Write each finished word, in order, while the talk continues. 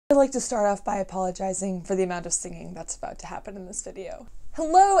I'd like to start off by apologizing for the amount of singing that's about to happen in this video.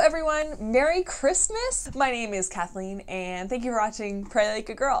 Hello everyone, Merry Christmas! My name is Kathleen and thank you for watching Pray Like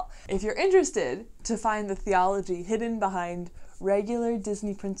a Girl. If you're interested to find the theology hidden behind regular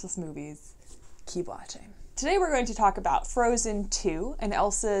Disney princess movies, keep watching. Today we're going to talk about Frozen 2 and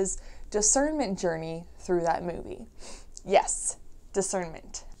Elsa's discernment journey through that movie. Yes,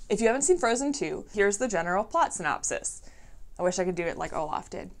 discernment. If you haven't seen Frozen 2, here's the general plot synopsis. I wish I could do it like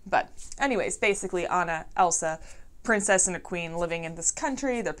Olaf did. But anyways, basically Anna, Elsa, princess and a queen living in this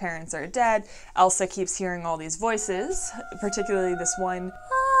country, their parents are dead. Elsa keeps hearing all these voices, particularly this one,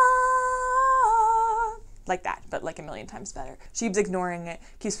 like that, but like a million times better. She keeps ignoring it,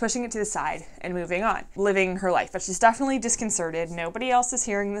 keeps pushing it to the side and moving on, living her life. But she's definitely disconcerted. Nobody else is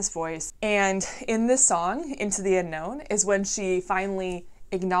hearing this voice. And in this song, Into the Unknown, is when she finally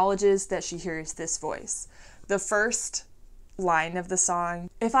acknowledges that she hears this voice. The first line of the song,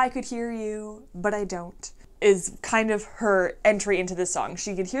 "If I could hear you, but I don't," is kind of her entry into the song.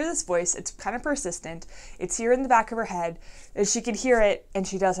 She can hear this voice, it's kind of persistent, it's here in the back of her head, and she can hear it and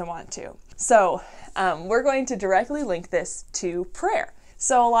she doesn't want to. So we're going to directly link this to prayer.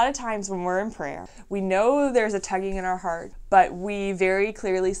 So a lot of times when we're in prayer, we know there's a tugging in our heart, but we very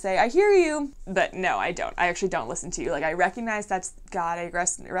clearly say, I hear you, but no, I don't. I actually don't listen to you. Like, I recognize that's God, I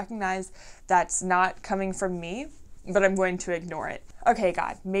recognize that's not coming from me, but I'm going to ignore it. Okay,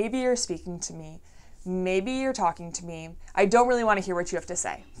 God, maybe you're speaking to me. Maybe you're talking to me. I don't really want to hear what you have to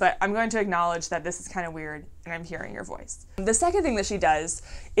say, but I'm going to acknowledge that this is kind of weird and I'm hearing your voice. The second thing that she does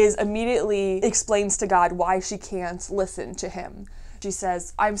is immediately explains to God why she can't listen to him. She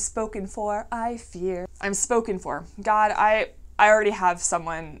says, I'm spoken for, I fear. I'm spoken for. God, I already have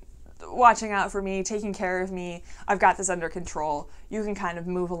someone watching out for me, taking care of me. I've got this under control. You can kind of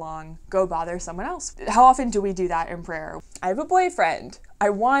move along, go bother someone else. How often do we do that in prayer? I have a boyfriend. I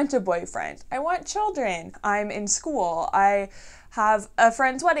want a boyfriend. I want children. I'm in school. I have a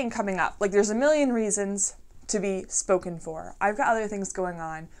friend's wedding coming up. Like, there's a million reasons to be spoken for. I've got other things going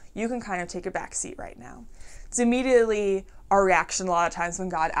on. You can kind of take a back seat right now. It's immediately our reaction a lot of times when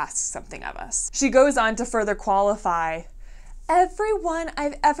God asks something of us. She goes on to further qualify, everyone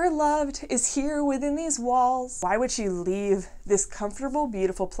I've ever loved is here within these walls. Why would she leave this comfortable,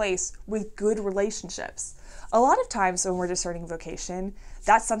 beautiful place with good relationships? A lot of times when we're discerning vocation,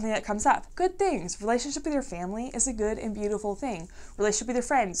 that's something that comes up. Good things. Relationship with your family is a good and beautiful thing. Relationship with your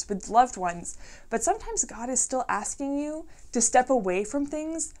friends, with loved ones. But sometimes God is still asking you to step away from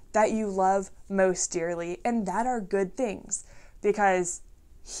things that you love most dearly and that are good things because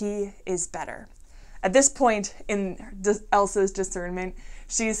he is better. At this point in Elsa's discernment,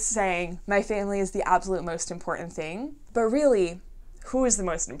 she's saying, my family is the absolute most important thing. But really, who is the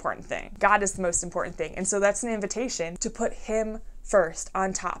most important thing? God is the most important thing. And so that's an invitation to put him first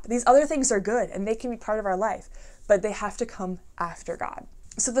on top. These other things are good and they can be part of our life, but they have to come after God.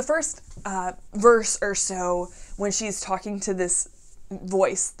 So the first verse or so, when she's talking to this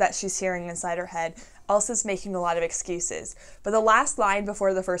voice that she's hearing inside her head, Elsa's making a lot of excuses. But the last line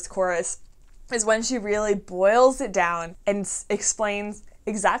before the first chorus is when she really boils it down and explains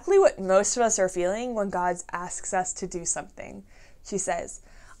exactly what most of us are feeling when God asks us to do something. She says,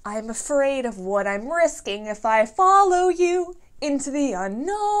 I'm afraid of what I'm risking if I follow you into the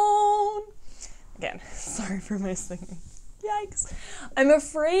unknown. Again, sorry for my singing. Yikes. I'm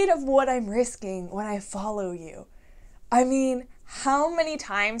afraid of what I'm risking when I follow you. I mean, how many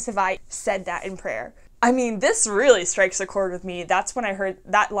times have I said that in prayer? I mean, this really strikes a chord with me. That's when I heard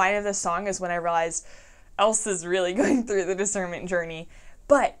that line of the song is when I realized Elsa's really going through the discernment journey.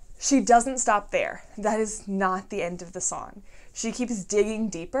 But she doesn't stop there. That is not the end of the song. She keeps digging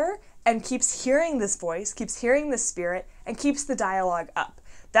deeper and keeps hearing this voice, keeps hearing the spirit, and keeps the dialogue up.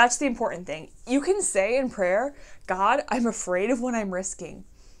 That's the important thing. You can say in prayer, God, I'm afraid of what I'm risking.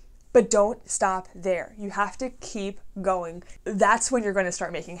 But don't stop there. You have to keep going. That's when you're going to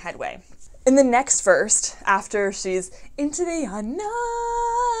start making headway. In the next verse, after she's into the unknown,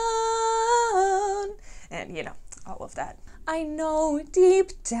 and you know, all of that. I know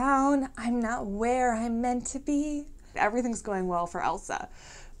deep down I'm not where I'm meant to be. Everything's going well for Elsa.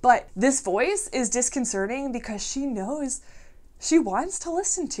 But this voice is disconcerting because she knows she wants to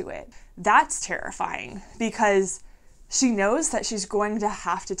listen to it. That's terrifying because she knows that she's going to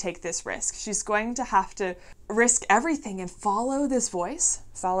have to take this risk. She's going to have to risk everything and follow this voice,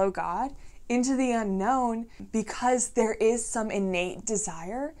 follow God, into the unknown because there is some innate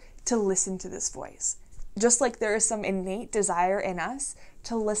desire to listen to this voice. Just like there is some innate desire in us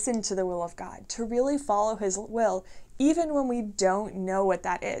to listen to the will of God, to really follow his will, even when we don't know what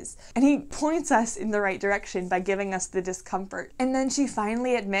that is. And he points us in the right direction by giving us the discomfort. And then she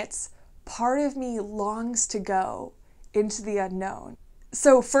finally admits, part of me longs to go into the unknown.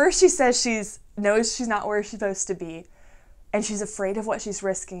 So first she says knows she's not where she's supposed to be, and she's afraid of what she's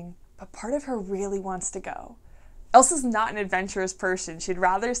risking, but part of her really wants to go. Elsa's not an adventurous person. She'd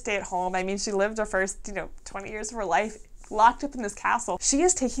rather stay at home. I mean, she lived her first, 20 years of her life locked up in this castle. She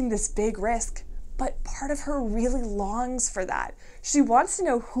is taking this big risk, but part of her really longs for that. She wants to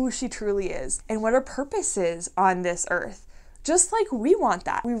know who she truly is and what her purpose is on this earth. Just like we want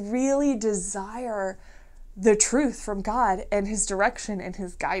that. We really desire the truth from God and his direction and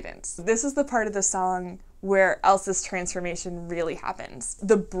his guidance. This is the part of the song where Elsa's transformation really happens.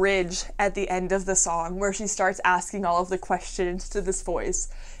 The bridge at the end of the song where she starts asking all of the questions to this voice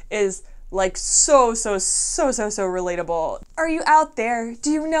is like so relatable. Are you out there?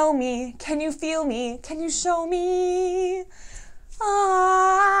 Do you know me? Can you feel me? Can you show me?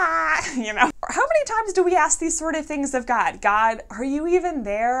 How many times do we ask these sort of things of God? God, are you even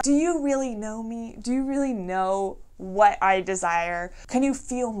there? Do you really know me? Do you really know what I desire? Can you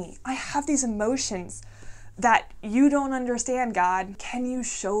feel me? I have these emotions that you don't understand, God. Can you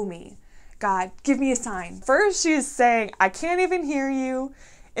show me? God, give me a sign. First, she's saying, I can't even hear you.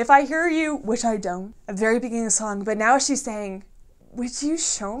 If I hear you, which I don't, at the very beginning of the song, but now she's saying, would you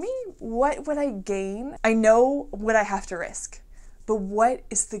show me? What would I gain? I know what I have to risk, but what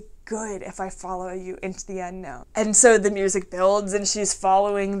is the good if I follow you into the unknown? And so the music builds and she's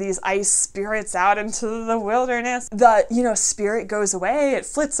following these ice spirits out into the wilderness. The, spirit goes away, it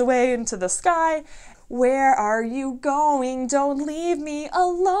flits away into the sky. Where are you going? Don't leave me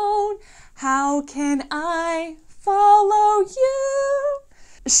alone. How can I follow you?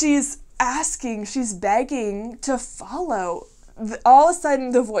 She's asking, she's begging to follow. All of a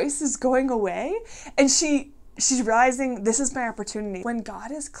sudden the voice is going away and she's realizing this is my opportunity. When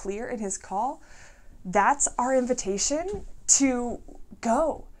God is clear in his call, that's our invitation to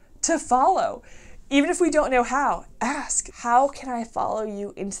go, to follow. Even if we don't know how, ask, how can I follow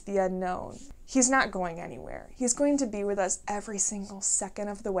you into the unknown? He's not going anywhere. He's going to be with us every single second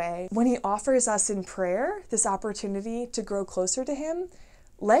of the way. When he offers us in prayer this opportunity to grow closer to him,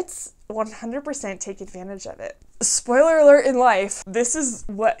 let's 100% take advantage of it. Spoiler alert in life, this is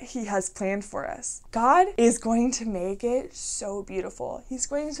what he has planned for us. God is going to make it so beautiful. He's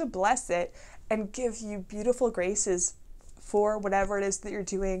going to bless it and give you beautiful graces for whatever it is that you're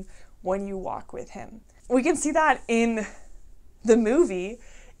doing when you walk with him. We can see that in the movie,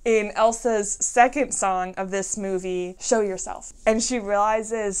 in Elsa's second song of this movie, Show Yourself. And she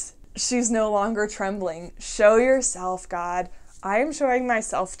realizes she's no longer trembling. Show yourself, God. I am showing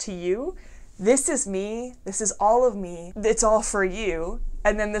myself to you. This is me. This is all of me. It's all for you.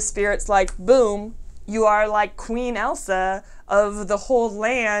 And then the spirit's like, boom, you are like Queen Elsa of the whole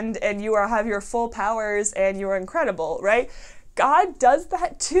land and you have your full powers and you are incredible, right? God does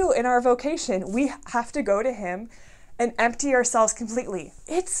that too in our vocation. We have to go to him and empty ourselves completely.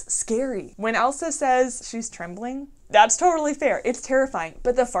 It's scary. When Elsa says she's trembling, that's totally fair. It's terrifying.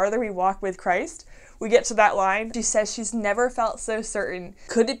 But the farther we walk with Christ, we get to that line. She says she's never felt so certain.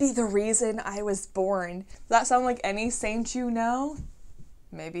 Could it be the reason I was born? Does that sound like any saint you know?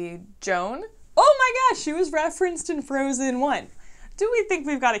 Maybe Joan? Oh my gosh, she was referenced in Frozen 1. Do we think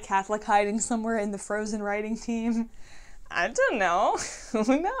we've got a Catholic hiding somewhere in the Frozen writing team? I don't know.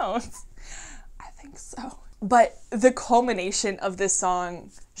 Who knows? I think so. But the culmination of this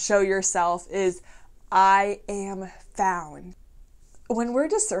song, Show Yourself, is I am found. When we're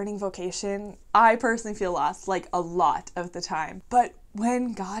discerning vocation, I personally feel lost like a lot of the time. But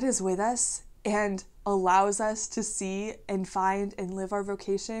when God is with us and allows us to see and find and live our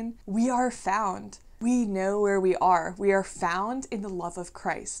vocation, we are found. We know where we are. We are found in the love of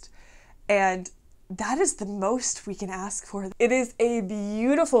Christ. And that is the most we can ask for. It is a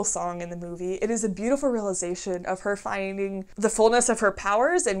beautiful song in the movie. It is a beautiful realization of her finding the fullness of her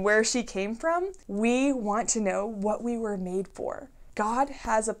powers and where she came from. We want to know what we were made for. God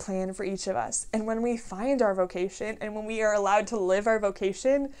has a plan for each of us. And when we find our vocation and when we are allowed to live our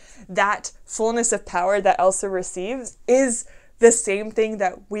vocation, that fullness of power that Elsa receives is the same thing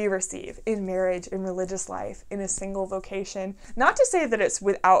that we receive in marriage, in religious life, in a single vocation. Not to say that it's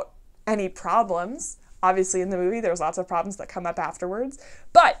without any problems. Obviously in the movie there's lots of problems that come up afterwards,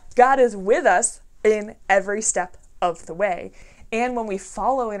 but God is with us in every step of the way. And when we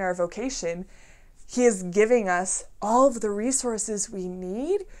follow in our vocation, he is giving us all of the resources we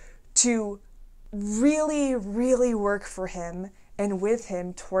need to really, really work for him and with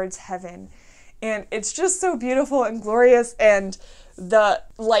him towards heaven. And it's just so beautiful and glorious, and the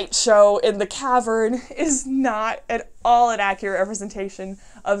light show in the cavern is not at all an accurate representation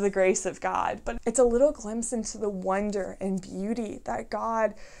of the grace of God, but it's a little glimpse into the wonder and beauty that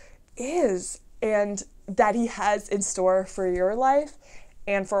God is and that he has in store for your life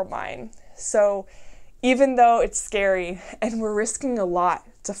and for mine. So even though it's scary and we're risking a lot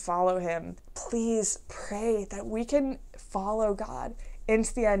to follow him, please pray that we can follow God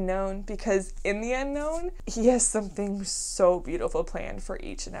into the unknown, because in the unknown, he has something so beautiful planned for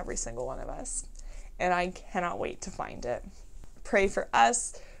each and every single one of us. And I cannot wait to find it. Pray for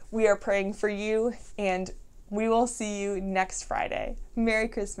us. We are praying for you, and we will see you next Friday. Merry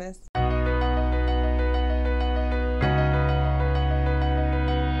Christmas.